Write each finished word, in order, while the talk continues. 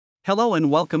Hello and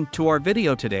welcome to our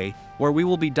video today, where we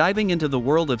will be diving into the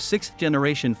world of 6th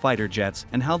generation fighter jets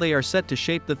and how they are set to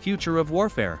shape the future of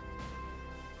warfare.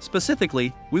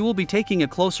 Specifically, we will be taking a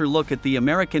closer look at the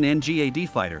American NGAD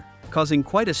fighter, causing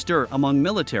quite a stir among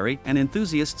military and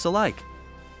enthusiasts alike.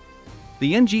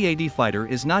 The NGAD fighter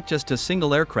is not just a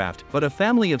single aircraft but a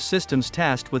family of systems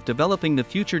tasked with developing the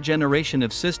future generation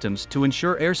of systems to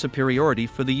ensure air superiority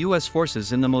for the U.S.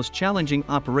 forces in the most challenging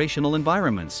operational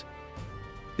environments.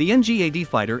 The NGAD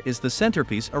fighter is the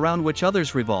centerpiece around which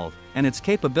others revolve, and its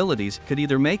capabilities could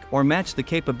either make or match the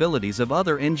capabilities of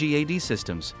other NGAD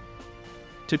systems.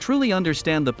 To truly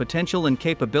understand the potential and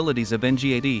capabilities of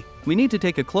NGAD, we need to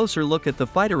take a closer look at the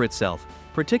fighter itself,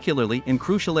 particularly in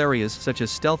crucial areas such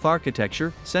as stealth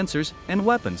architecture, sensors, and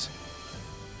weapons.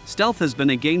 Stealth has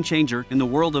been a game changer in the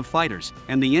world of fighters,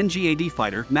 and the NGAD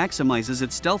fighter maximizes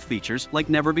its stealth features like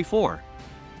never before.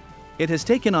 It has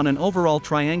taken on an overall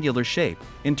triangular shape,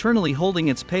 internally holding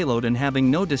its payload and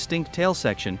having no distinct tail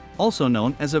section, also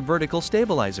known as a vertical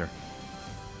stabilizer.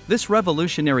 This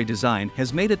revolutionary design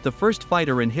has made it the first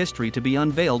fighter in history to be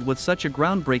unveiled with such a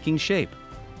groundbreaking shape.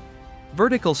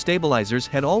 Vertical stabilizers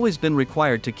had always been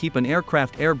required to keep an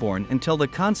aircraft airborne until the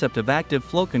concept of active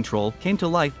flow control came to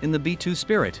life in the B-2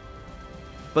 Spirit.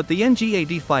 But the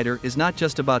NGAD fighter is not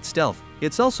just about stealth,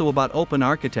 it's also about open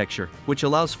architecture, which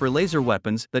allows for laser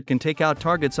weapons that can take out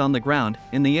targets on the ground,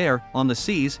 in the air, on the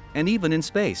seas, and even in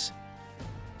space.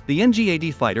 The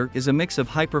NGAD fighter is a mix of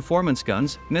high-performance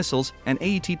guns, missiles, and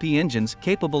AETP engines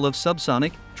capable of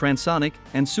subsonic, transonic,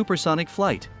 and supersonic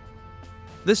flight.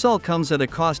 This all comes at a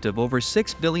cost of over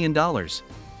 $6 billion.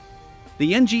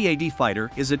 The NGAD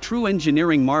fighter is a true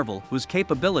engineering marvel whose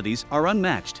capabilities are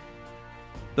unmatched.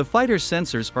 The fighter's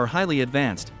sensors are highly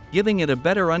advanced, giving it a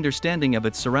better understanding of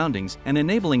its surroundings and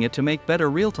enabling it to make better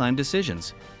real-time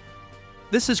decisions.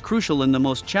 This is crucial in the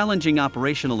most challenging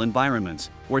operational environments,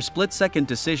 where split-second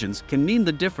decisions can mean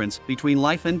the difference between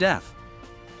life and death.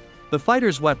 The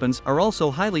fighter's weapons are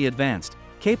also highly advanced,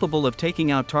 capable of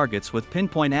taking out targets with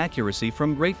pinpoint accuracy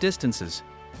from great distances.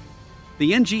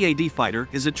 The NGAD fighter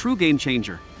is a true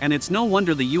game-changer, and it's no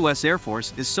wonder the U.S. Air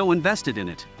Force is so invested in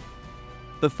it.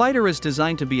 The fighter is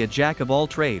designed to be a jack of all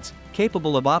trades,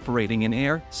 capable of operating in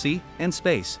air, sea, and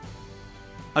space.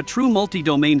 A true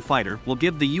multi-domain fighter will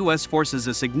give the U.S. forces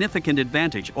a significant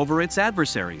advantage over its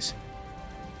adversaries.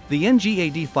 The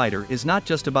NGAD fighter is not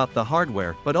just about the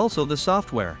hardware but also the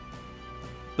software.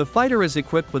 The fighter is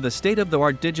equipped with a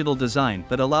state-of-the-art digital design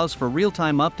that allows for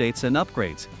real-time updates and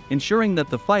upgrades, ensuring that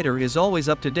the fighter is always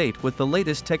up to date with the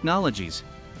latest technologies.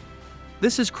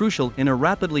 This is crucial in a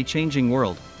rapidly changing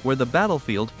world, where the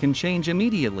battlefield can change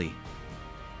immediately.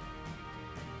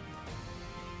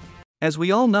 As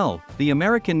we all know, the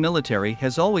American military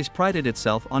has always prided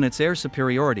itself on its air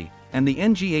superiority, and the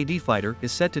NGAD fighter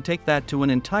is set to take that to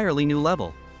an entirely new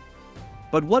level.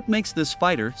 But what makes this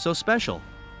fighter so special?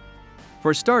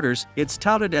 For starters, it's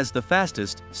touted as the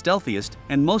fastest, stealthiest,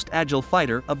 and most agile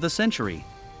fighter of the century.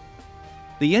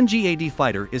 The NGAD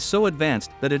fighter is so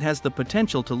advanced that it has the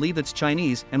potential to leave its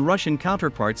Chinese and Russian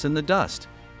counterparts in the dust.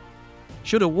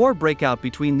 Should a war break out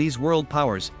between these world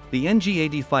powers, the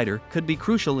NGAD fighter could be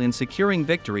crucial in securing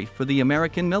victory for the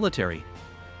American military.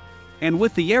 And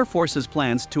with the Air Force's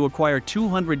plans to acquire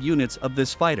 200 units of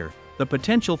this fighter, the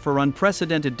potential for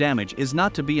unprecedented damage is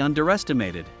not to be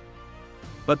underestimated.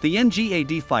 But the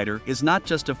NGAD fighter is not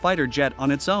just a fighter jet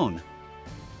on its own.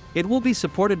 It will be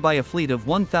supported by a fleet of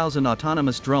 1,000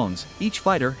 autonomous drones, each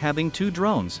fighter having 2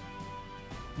 drones.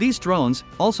 These drones,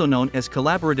 also known as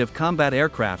Collaborative Combat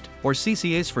Aircraft, or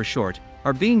CCAs for short,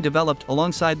 are being developed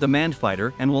alongside the manned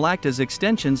fighter and will act as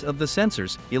extensions of the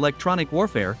sensors, electronic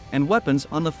warfare, and weapons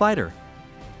on the fighter.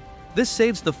 This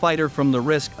saves the fighter from the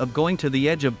risk of going to the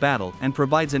edge of battle and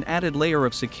provides an added layer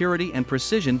of security and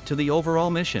precision to the overall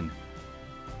mission.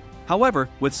 However,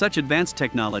 with such advanced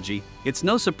technology, it's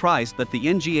no surprise that the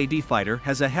NGAD fighter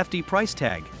has a hefty price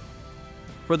tag.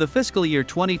 For the fiscal year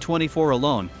 2024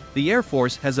 alone, the Air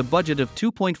Force has a budget of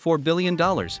 $2.4 billion,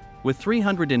 with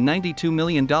 $392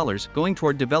 million going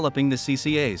toward developing the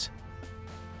CCAs.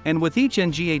 And with each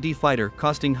NGAD fighter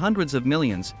costing hundreds of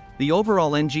millions, the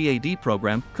overall NGAD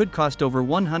program could cost over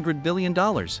 $100 billion.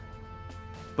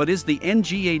 But is the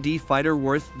NGAD fighter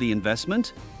worth the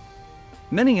investment?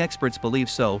 Many experts believe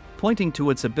so, pointing to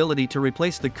its ability to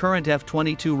replace the current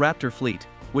F-22 Raptor fleet,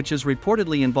 which is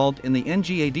reportedly involved in the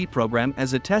NGAD program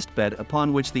as a testbed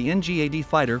upon which the NGAD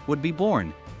fighter would be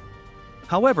born.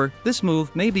 However, this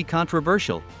move may be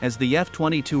controversial, as the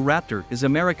F-22 Raptor is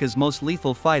America's most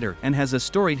lethal fighter and has a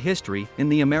storied history in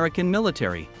the American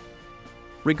military.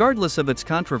 Regardless of its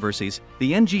controversies,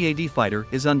 the NGAD fighter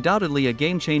is undoubtedly a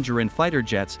game-changer in fighter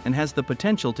jets and has the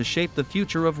potential to shape the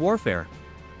future of warfare.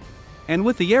 And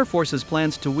with the Air Force's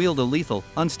plans to wield a lethal,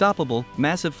 unstoppable,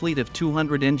 massive fleet of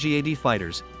 200 NGAD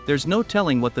fighters, there's no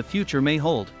telling what the future may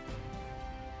hold.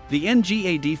 The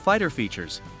NGAD fighter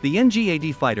features. The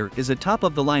NGAD fighter is a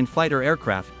top-of-the-line fighter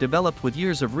aircraft developed with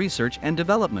years of research and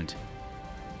development.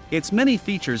 Its many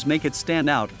features make it stand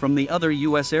out from the other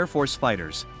U.S. Air Force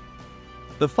fighters.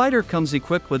 The fighter comes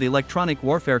equipped with electronic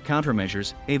warfare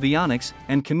countermeasures, avionics,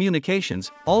 and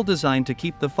communications, all designed to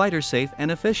keep the fighter safe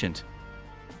and efficient.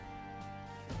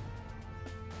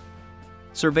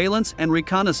 Surveillance and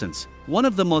reconnaissance. One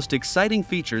of the most exciting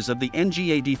features of the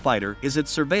NGAD fighter is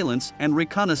its surveillance and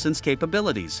reconnaissance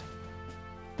capabilities.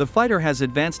 The fighter has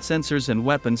advanced sensors and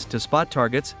weapons to spot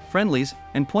targets, friendlies,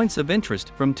 and points of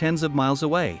interest from tens of miles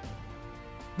away.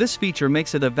 This feature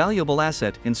makes it a valuable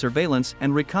asset in surveillance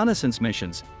and reconnaissance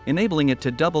missions, enabling it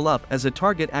to double up as a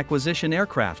target acquisition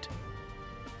aircraft.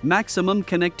 Maximum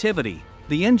connectivity.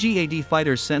 The NGAD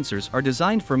fighter's sensors are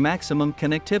designed for maximum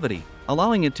connectivity,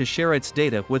 allowing it to share its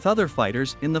data with other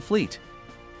fighters in the fleet.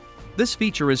 This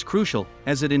feature is crucial,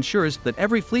 as it ensures that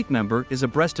every fleet member is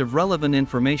abreast of relevant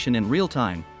information in real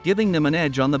time, giving them an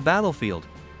edge on the battlefield.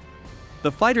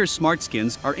 The fighter's smart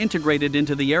skins are integrated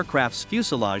into the aircraft's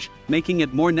fuselage, making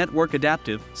it more network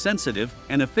adaptive, sensitive,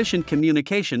 and efficient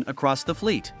communication across the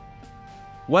fleet.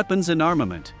 Weapons and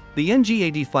armament. The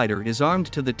NGAD fighter is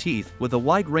armed to the teeth with a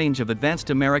wide range of advanced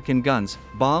American guns,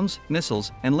 bombs,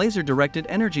 missiles, and laser-directed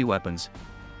energy weapons.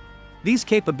 These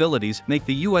capabilities make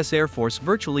the U.S. Air Force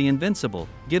virtually invincible,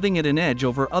 giving it an edge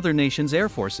over other nations' air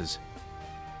forces.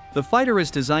 The fighter is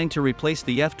designed to replace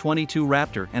the F-22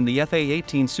 Raptor and the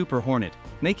F/A-18 Super Hornet,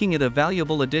 making it a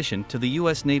valuable addition to the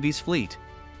U.S. Navy's fleet.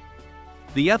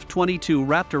 The F-22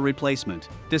 Raptor replacement.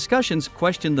 Discussions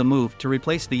question the move to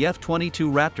replace the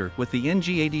F-22 Raptor with the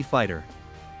NGAD fighter.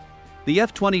 The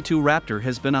F-22 Raptor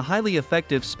has been a highly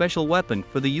effective special weapon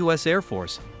for the U.S. Air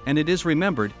Force, and it is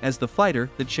remembered as the fighter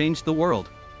that changed the world.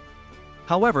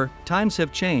 However, times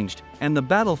have changed, and the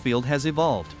battlefield has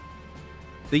evolved.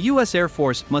 The U.S. Air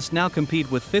Force must now compete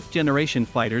with fifth-generation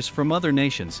fighters from other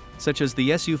nations, such as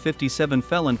the Su-57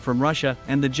 Felon from Russia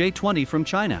and the J-20 from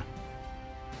China.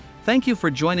 Thank you for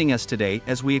joining us today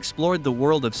as we explored the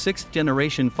world of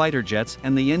sixth-generation fighter jets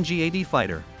and the NGAD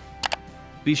fighter.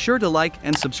 Be sure to like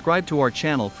and subscribe to our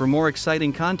channel for more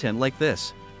exciting content like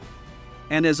this.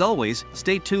 And as always,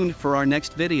 stay tuned for our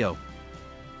next video.